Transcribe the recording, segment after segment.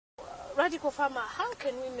Radical Farmer, how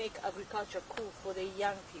can we make agriculture cool for the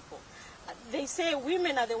young people? They say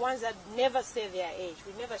women are the ones that never say their age.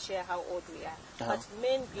 We never share how old we are. But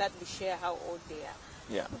men gladly share how old they are.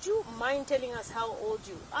 Yeah. Would you mind telling us how old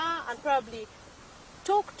you are and probably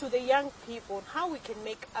talk to the young people on how we can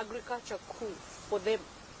make agriculture cool for them?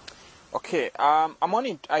 Okay,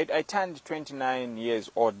 I turned 29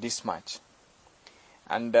 years old this March.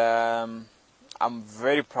 And I'm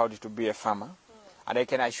very proud to be a farmer. And I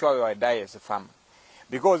can assure you I die as a farmer.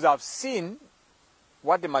 Because I've seen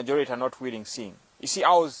what the majority are not willing seeing. You see,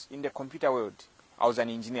 I was in the computer world. I was an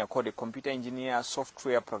engineer, called a computer engineer,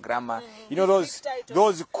 software programmer. You know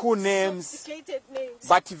those cool names, sophisticated names,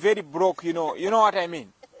 but very broke. You know what I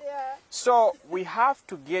mean. Yeah. So we have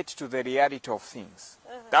to get to the reality of things.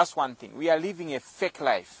 That's one thing. We are living a fake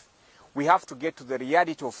life. We have to get to the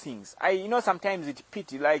reality of things. Sometimes it's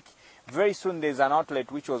pity. Like very soon there's an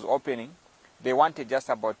outlet which was opening. They wanted just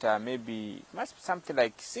about maybe something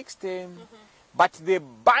like 60. But the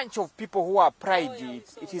bunch of people who are pride,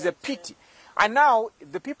 it is a pity. And now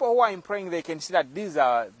the people who are employing, they can see that these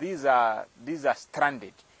are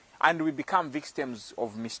stranded, and we become victims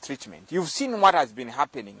of mistreatment. You've seen what has been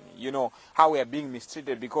happening. You know how we are being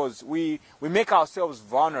mistreated because we make ourselves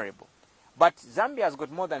vulnerable. But Zambia has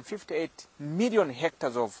got more than 58 million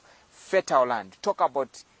hectares of fertile land. Talk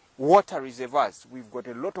about water reservoirs. We've got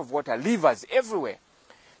a lot of water, rivers everywhere.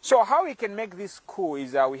 So how we can make this cool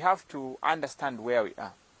is we have to understand where we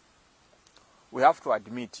are. We have to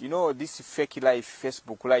admit, this fake life,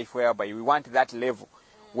 Facebook life, whereby we want that level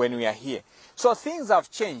when we are here. So things have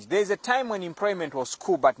changed. There's a time when employment was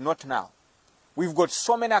cool, but not now. We've got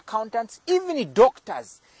so many accountants, even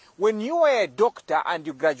doctors. When you were a doctor and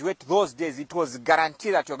you graduate those days, it was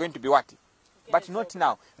guaranteed that you're going to be what? But not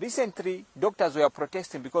now. Recently, doctors were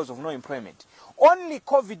protesting because of no employment. Only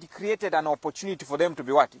COVID created an opportunity for them to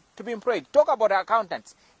be what? To be employed. Talk about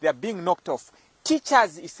accountants. They are being knocked off.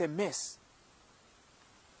 Teachers is a mess.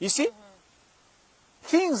 You see?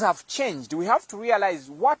 Things have changed. We have to realize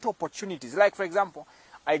what opportunities. Like, for example,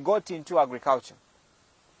 I got into agriculture.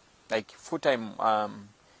 Like, full-time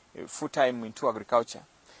into agriculture.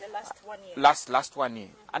 The last 1 year. Last 1 year.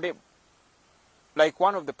 And like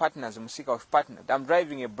one of the partners, Musika of partnered, I'm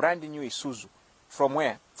driving a brand new Isuzu. From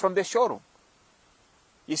where? From the showroom.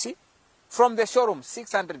 You see? From the showroom,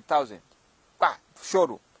 600,000.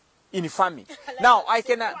 Showroom. In farming. Now, I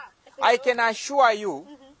can assure you,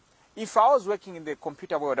 if I was working in the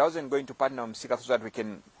computer world, I wasn't going to partner with Musika so that we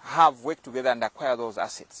can work together and acquire those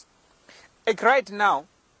assets. Like right now,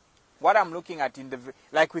 what I'm looking at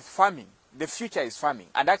like with farming, the future is farming.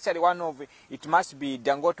 And actually it must be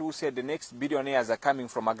Dangote who said the next billionaires are coming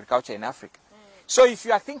from agriculture in Africa. So if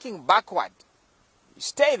you are thinking backward,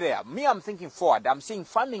 stay there. Me, I'm thinking forward. I'm saying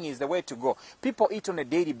farming is the way to go. People eat on a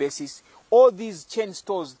daily basis. All these chain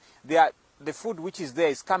stores, the food which is there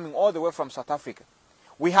is coming all the way from South Africa.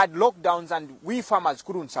 We had lockdowns and we farmers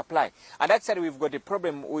couldn't supply. And actually we've got a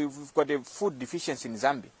problem. We've got a food deficiency in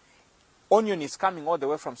Zambia. Onion is coming all the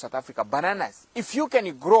way from South Africa. Bananas. If you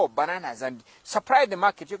can grow bananas and supply the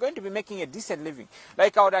market, you're going to be making a decent living.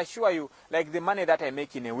 Like I would assure you, like the money that I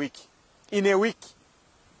make in a week. In a week.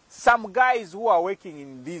 Some guys who are working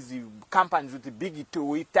in these companies with the big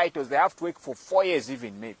titles, they have to work for 4 years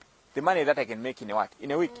even maybe. The money that I can make in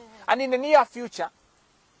a week. And in the near future,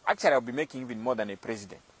 actually I'll be making even more than a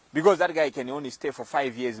president. Because that guy can only stay for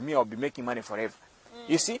 5 years. Me, I'll be making money forever.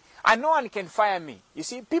 You see? And no one can fire me. You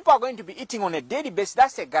see? People are going to be eating on a daily basis.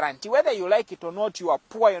 That's a guarantee. Whether you like it or not, you are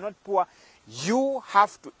poor, you're not poor, you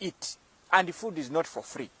have to eat. And the food is not for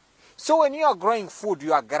free. So when you are growing food,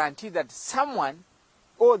 you are guaranteed that someone,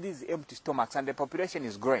 all these empty stomachs, and the population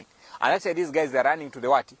is growing. And that's why these guys are running to the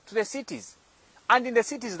what? To the cities. And in the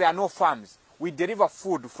cities, there are no farms. We deliver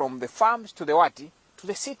food from the farms to the what? To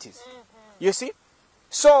the cities. You see?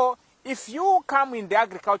 So if you come in the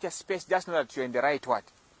agriculture space, just know that you're in the right what.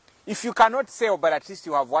 If you cannot sell, but at least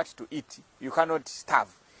you have what to eat, you cannot starve.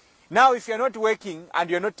 Now, if you're not working and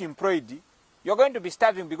you're not employed, you're going to be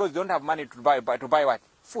starving because you don't have money to buy what?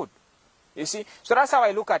 Food. You see? So that's how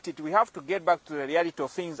I look at it. We have to get back to the reality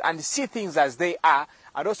of things and see things as they are,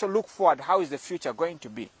 and also look forward. How is the future going to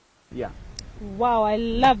be? Yeah. Wow, I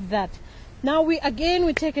love that. Now we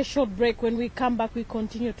take a short break. When we come back, we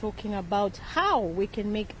continue talking about how we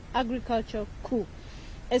can make agriculture cool,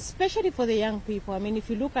 especially for the young people. I mean, if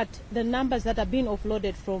you look at the numbers that are being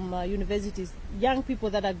offloaded from universities, young people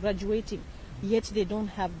that are graduating, yet they don't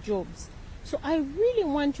have jobs. So I really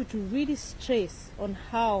want you to really stress on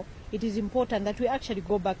how it is important that we actually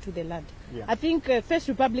go back to the land. Yeah. I think First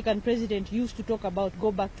Republican president used to talk about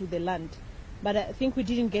go back to the land. but I think we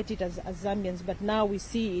didn't get it as Zambians, but now we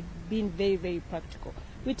see it being very, very practical.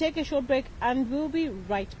 We take a short break and we'll be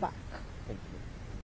right back.